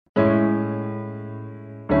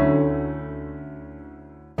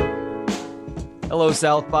Hello,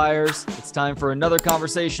 South Buyers. It's time for another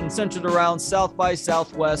conversation centered around South by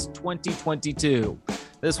Southwest 2022.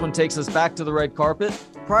 This one takes us back to the red carpet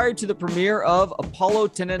prior to the premiere of Apollo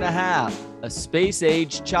 10.5, A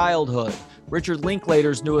Space-Age Childhood, Richard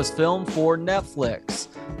Linklater's newest film for Netflix.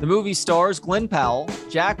 The movie stars Glenn Powell,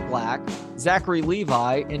 Jack Black, Zachary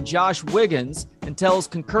Levi, and Josh Wiggins, and tells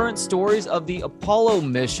concurrent stories of the Apollo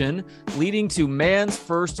mission leading to man's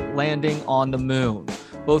first landing on the moon,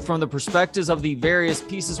 both from the perspectives of the various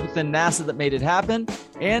pieces within NASA that made it happen,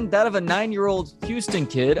 and that of a 9-year-old Houston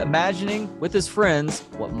kid imagining with his friends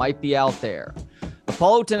what might be out there.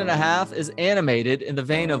 Apollo 10.5 is animated in the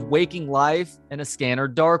vein of Waking Life and A Scanner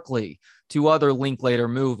Darkly, two other Linklater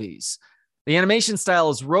movies. The animation style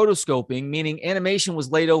is rotoscoping, meaning animation was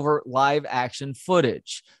laid over live action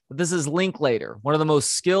footage. But this is Linklater, one of the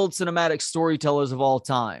most skilled cinematic storytellers of all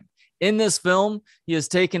time. In this film, he has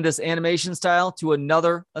taken this animation style to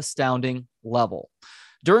another astounding level.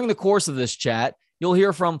 During the course of this chat, you'll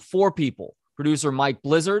hear from 4 people: producer Mike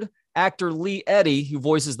Blizzard, actor Lee Eddy, who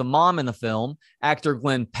voices the mom in the film, actor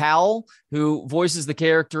Glenn Powell, who voices the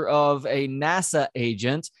character of a NASA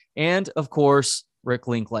agent, and, of course, Rick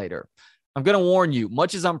Linklater. I'm going to warn you,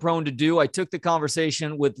 much as I'm prone to do, I took the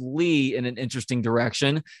conversation with Lee in an interesting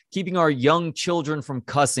direction, keeping our young children from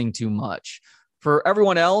cussing too much. For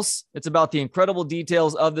everyone else, it's about the incredible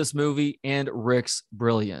details of this movie and Rick's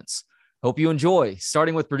brilliance. Hope you enjoy,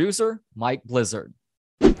 starting with producer Mike Blizzard.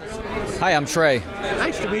 Hi, I'm Trey.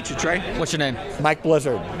 Nice to meet you, Trey. What's your name? Mike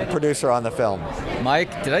Blizzard, producer on the film.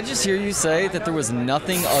 Mike, did I just hear you say that there was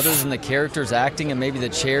nothing other than the characters acting and maybe the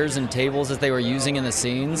chairs and tables that they were using in the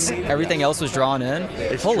scenes? Everything else was drawn in?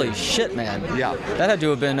 Holy shit, man. Yeah. That had to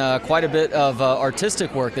have been quite a bit of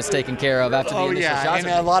artistic work that's taken care of after the initial shots.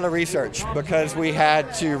 And a lot of research, because we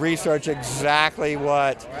had to research exactly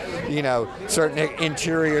what, certain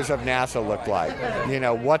interiors of NASA looked like.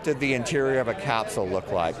 What did the interior of a capsule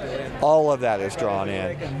look like? All of that is drawn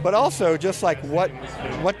in. But also, just like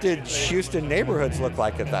what did Houston neighborhoods look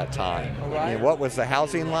like at that time? What was the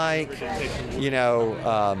housing like?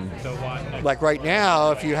 Like right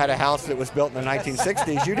now, if you had a house that was built in the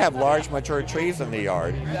 1960s, you'd have large mature trees in the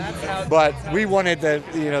yard. But we wanted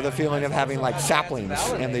the feeling of having like saplings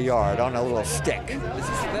in the yard on a little stick.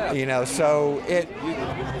 So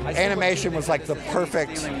animation was like the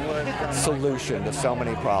perfect solution to so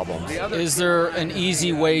many problems. Is there an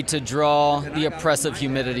easy way to draw the oppressive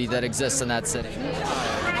humidity that exists in that city?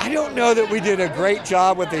 I don't know that we did a great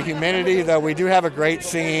job with the humidity, though we do have a great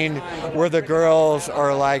scene where the girls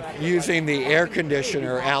are like using the air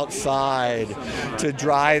conditioner outside to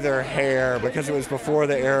dry their hair, because it was before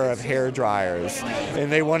the era of hair dryers,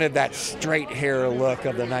 and they wanted that straight hair look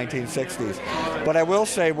of the 1960s. But I will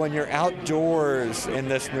say, when you're outdoors in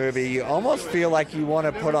this movie, you almost feel like you want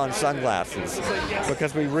to put on sunglasses,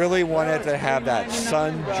 because we really wanted to have that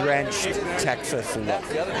sun-drenched Texas look.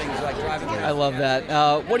 I love that.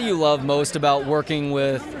 What do you love most about working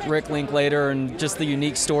with Rick Linklater and just the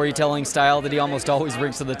unique storytelling style that he almost always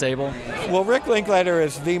brings to the table? Well, Rick Linklater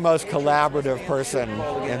is the most collaborative person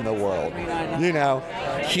in the world.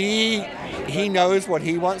 He knows what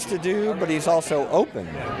he wants to do, but he's also open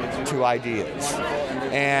to ideas,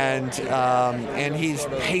 and he's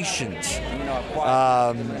patient.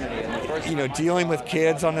 Dealing with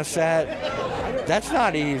kids on a set, that's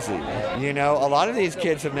not easy. A lot of these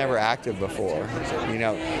kids have never acted before.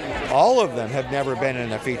 All of them have never been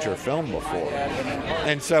in a feature film before.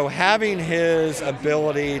 And so having his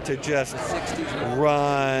ability to just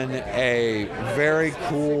run a very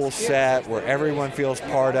cool set where everyone feels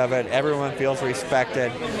part of it, everyone feels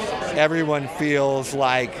respected, everyone feels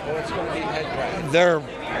like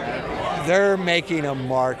they're making a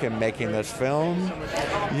mark in making this film,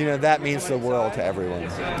 that means the world to everyone.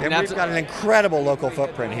 And we've got an incredible local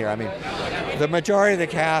footprint here. I mean, the majority of the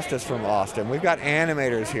cast is from Austin. We've got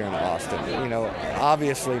animators here in Austin.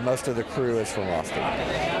 Obviously most of the crew is from Austin.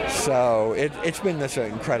 So it's been this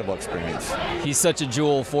incredible experience. He's such a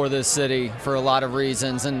jewel for this city for a lot of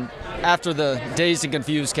reasons. And after the Dazed and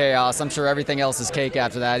Confused chaos, I'm sure everything else is cake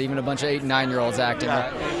after that, even a bunch of 8 and 9-year-olds acting.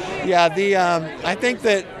 Yeah, I think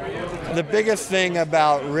that the biggest thing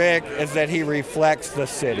about Rick is that he reflects the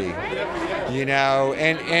city,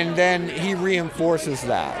 and then he reinforces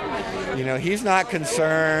that. He's not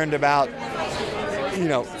concerned about,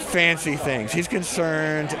 fancy things. He's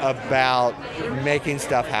concerned about making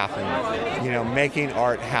stuff happen, making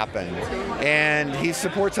art happen. And he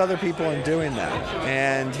supports other people in doing that.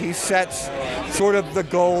 And he sets sort of the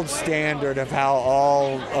gold standard of how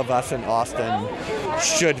all of us in Austin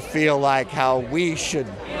should feel like how we should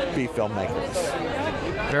be filmmakers.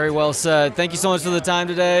 Very well said. Thank you so much for the time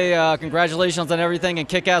today. Congratulations on everything, and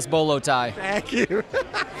kick-ass bolo tie. Thank you.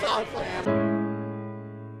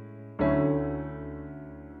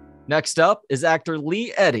 Next up is actor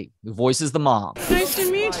Lee Eddy, who voices the mom. Nice to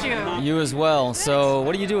meet you. You as well. So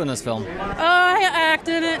what do you do in this film? I act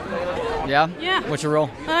in it. Yeah? Yeah. What's your role?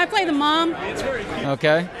 I play the mom.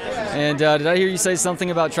 Okay. And did I hear you say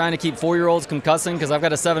something about trying to keep 4-year-olds from cussing? Because I've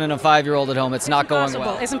got a 7 and a 5-year-old at home. It's not going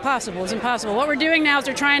well. It's impossible. It's impossible. What we're doing now is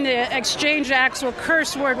they're trying to exchange the actual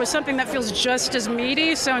curse word with something that feels just as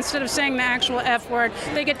meaty. So instead of saying the actual F word,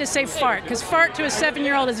 they get to say fart. Because fart to a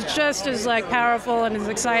 7-year-old is just as powerful and as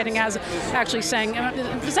exciting as actually saying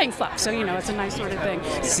fuck. So it's a nice sort of thing.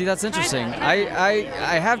 See, that's interesting.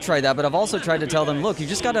 I have tried that, but I've also tried to tell them, look, you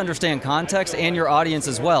just got to understand context and your audience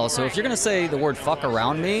as well. So if you're going to say the word fuck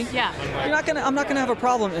around me, I'm not gonna have a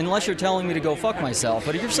problem unless you're telling me to go fuck myself.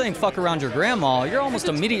 But if you're saying fuck around your grandma, you're almost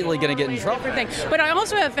immediately going to get in trouble. But I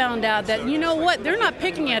also have found out that, you know what, they're not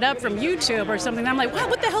picking it up from YouTube or something. I'm like, wow,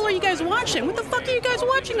 what the hell are you guys watching? What the fuck are you guys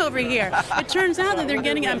watching over here? It turns out that they're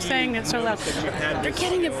getting it, I'm saying it so loud, they're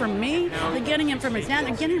getting it from me, they're getting it from his dad,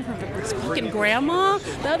 they're getting it from his fucking grandma.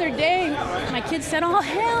 The other day, my kid said, oh,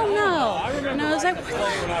 hell no. And I was like,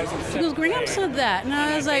 what? He goes, Graham said that. And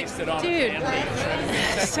I was like, dude,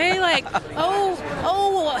 say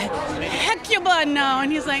Hecuba now.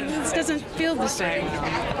 And he's like, this doesn't feel the same.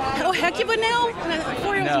 Oh, Hecuba now? A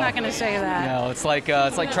 4-year-old's not going to say that. No, it's like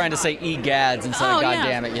trying to say egads instead of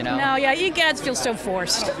goddamn it, No, yeah, egads feel so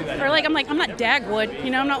forced. Or I'm not Dagwood,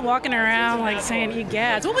 I'm not walking around saying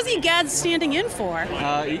egads. What was egads standing in for?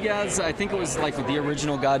 Egads, I think it was with the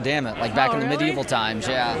original goddamn it, back in the medieval times,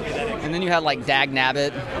 yeah. And then you had dag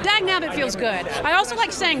nabbit. Dag nabbit feels good. I also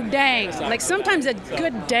like saying dang. Sometimes a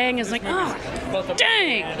good dang is oh,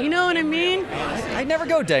 dang. You know what I mean? I never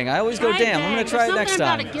go dang. I always go damn. I'm going to try it next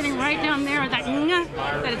time. Something about it getting right down there,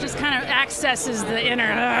 that it just kind of accesses the inner,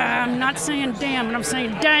 I'm not saying damn, but I'm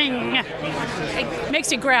saying dang. It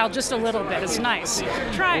makes you growl just a little bit. It's nice.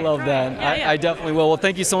 Try it. I love that. Yeah. I definitely will. Well,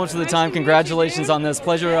 thank you so much for the time. Congratulations on this.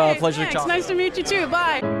 Pleasure talking. Nice to meet you too.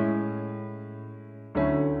 Bye.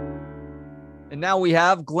 And now we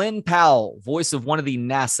have Glenn Powell, voice of one of the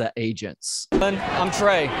NASA agents. Glenn, I'm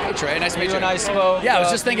Trey. Hey, Trey. Nice to meet you. You and I spoke. Yeah, I was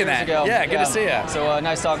just thinking that. Ago. Yeah, good to see you. So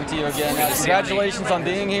nice talking to you again. Congratulations on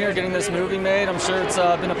being here, getting this movie made. I'm sure it's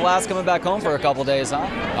been a blast coming back home for a couple days,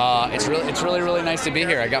 huh? It's really nice to be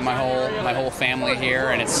here. I got my whole family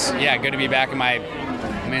here, and it's good to be back in my.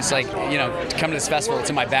 It's to come to this festival, it's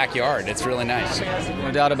in my backyard. It's really nice.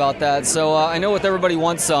 No doubt about that. So I know With Everybody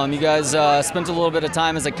Wants Some, you guys spent a little bit of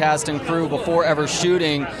time as a cast and crew before ever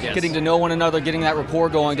shooting, getting to know one another, getting that rapport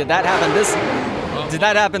going. Did that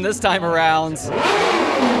happen this time around?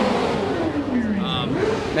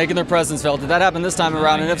 Making their presence felt. Did that happen this time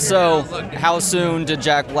around? And if so, how soon did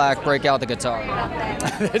Jack Black break out the guitar?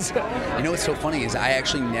 What's so funny is I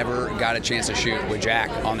actually never got a chance to shoot with Jack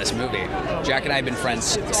on this movie. Jack and I have been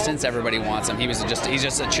friends since Everybody Wants Him. He's just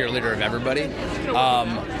a cheerleader of everybody.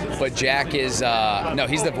 But Jack is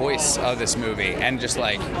he's the voice of this movie, and just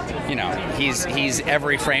he's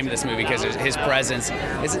every frame of this movie because his presence.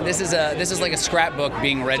 This is like a scrapbook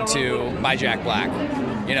being read to by Jack Black.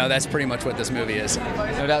 That's pretty much what this movie is.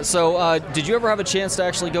 No doubt. So, did you ever have a chance to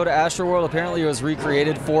actually go to Astroworld? Apparently, it was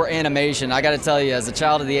recreated for animation. I got to tell you, as a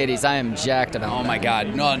child of the '80s, I am jacked about. Oh my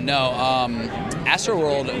God, no.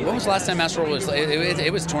 Astroworld. When was the last time Astroworld was?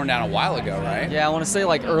 It was torn down a while ago, right? Yeah, I want to say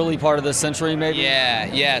early part of this century, maybe.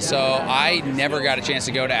 Yeah. So I never got a chance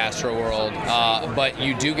to go to Astroworld, but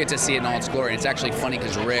you do get to see it in all its glory. And it's actually funny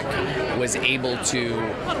because Rick was able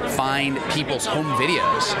to find people's home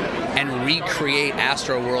videos and recreate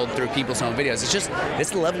Astroworld through people's home videos. It's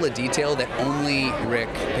the level of detail that only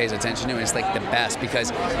Rick pays attention to, and it's the best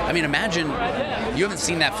because, imagine you haven't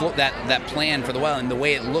seen that plan for the while and the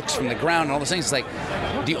way it looks from the ground and all those things. It's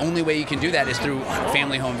the only way you can do that is through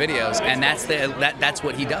family home videos, and that's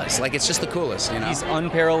what he does. It's just the coolest, He's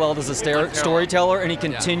unparalleled as a storyteller, and he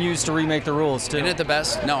continues to remake the rules too. Isn't it the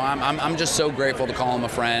best? No, I'm just so grateful to call him a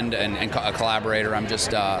friend and a collaborator. I'm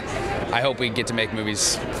just I hope we get to make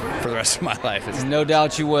movies for the rest of my life. No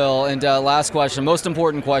doubt you will. And last question, most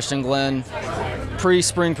important question, Glenn.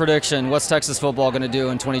 Pre-spring prediction, what's Texas football going to do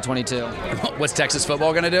in 2022? What's Texas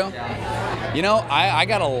football going to do? I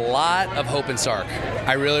got a lot of hope in Sark.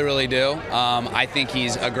 I really, really do. I think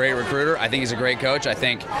he's a great recruiter. I think he's a great coach. I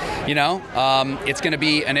think, it's going to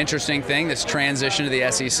be an interesting thing, this transition to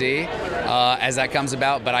the SEC as that comes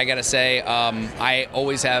about. But I got to say, I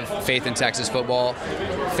always have faith in Texas football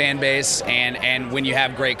fan base. And when you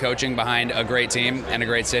have great coaching behind a great team and a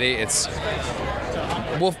great city,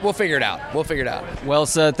 we'll figure it out. We'll figure it out. Well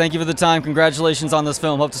said. Thank you for the time. Congratulations on this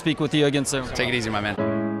film. Hope to speak with you again soon. Take it easy, my man.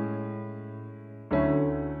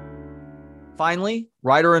 Finally,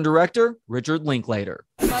 writer and director Richard Linklater.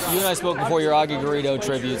 You and I spoke before your Augie Garrido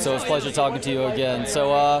tribute, so it's a pleasure talking to you again.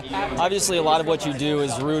 So obviously a lot of what you do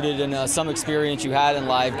is rooted in some experience you had in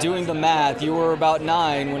life. Doing the math, you were about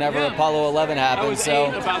 9 whenever Apollo 11 happened. I was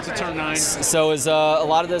 8, about to turn 9. So is a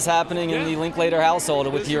lot of this happening in the Linklater household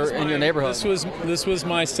in your neighborhood? This was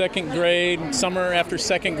my second grade, summer after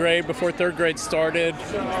second grade, before third grade started.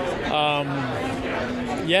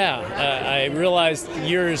 I realized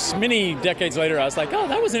many decades later, I was like, oh,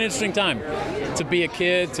 that was an interesting time to be a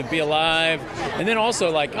kid, to be alive. And then also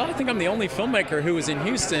like, oh, I think I'm the only filmmaker who was in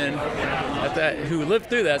Houston who lived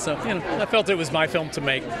through that. So, I felt it was my film to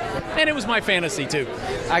make. And it was my fantasy too.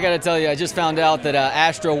 I got to tell you, I just found out that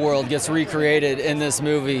Astro World gets recreated in this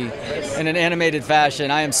movie in an animated fashion.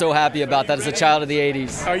 I am so happy about that as a child of the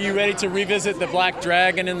 80s. Are you ready to revisit the Black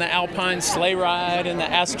Dragon and the Alpine sleigh ride and the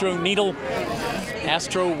Astro Needle?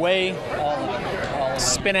 Astro Way,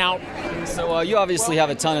 spin out. So you obviously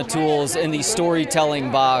have a ton of tools in the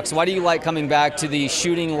storytelling box. Why do you like coming back to the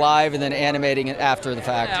shooting live and then animating it after the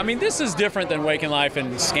fact? Yeah, I mean, this is different than Waking Life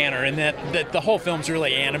and Scanner in that the whole film's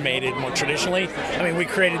really animated more traditionally. I mean, we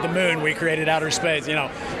created the moon, we created outer space.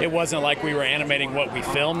 It wasn't like we were animating what we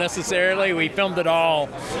filmed necessarily. We filmed it all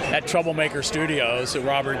at Troublemaker Studios at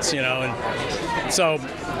Roberts, and so.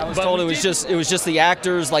 I was told it was just the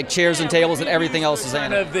actors, like chairs and tables, and everything else is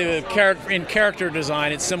animated. In character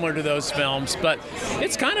design, it's similar to those films, but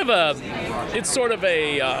it's sort of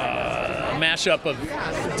a mashup of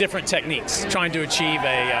different techniques, trying to achieve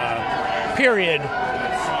a period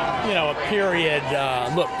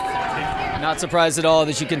look. Not surprised at all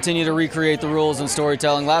that you continue to recreate the rules in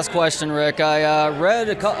storytelling. Last question, Rick. I read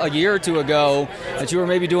a year or two ago that you were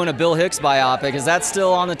maybe doing a Bill Hicks biopic. Is that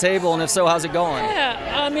still on the table, and if so, how's it going?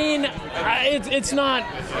 Yeah, I mean, it's not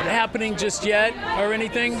happening just yet or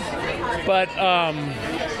anything, but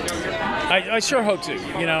I sure hope to.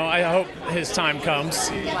 I hope his time comes.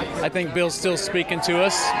 I think Bill's still speaking to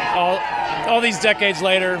us all these decades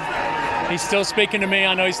later. He's still speaking to me.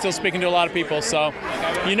 I know he's still speaking to a lot of people. So,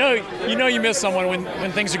 you miss someone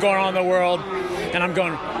when things are going on in the world, and I'm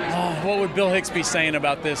going, oh, what would Bill Hicks be saying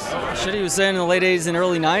about this? Shit he was saying in the late 80s and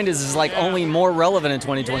early 90s is only more relevant in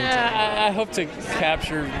 2022. Yeah, I hope to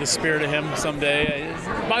capture the spirit of him someday.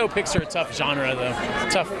 Biopics are a tough genre, though.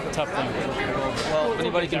 Tough thing. Well, if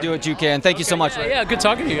anybody can do it, you can. Thank you so much, Rick. Yeah, good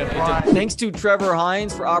talking to you. Thanks to Trevor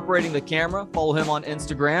Hines for operating the camera. Follow him on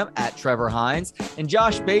Instagram @TrevorHines. And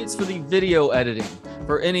Josh Bates for the video editing.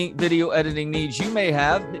 For any video editing needs you may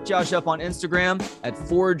have, hit Josh up on Instagram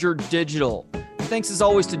 @ForagerDigital. And thanks as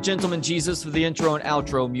always to Gentleman Jesus for the intro and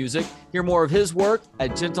outro music. Hear more of his work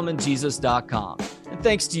at gentlemanjesus.com. And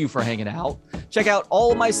thanks to you for hanging out. Check out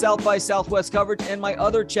all of my South by Southwest coverage and my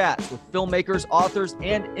other chats with filmmakers, authors,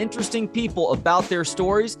 and interesting people about their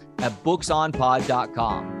stories at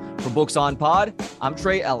booksonpod.com. For Books on Pod, I'm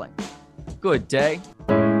Trey Elling. Good day.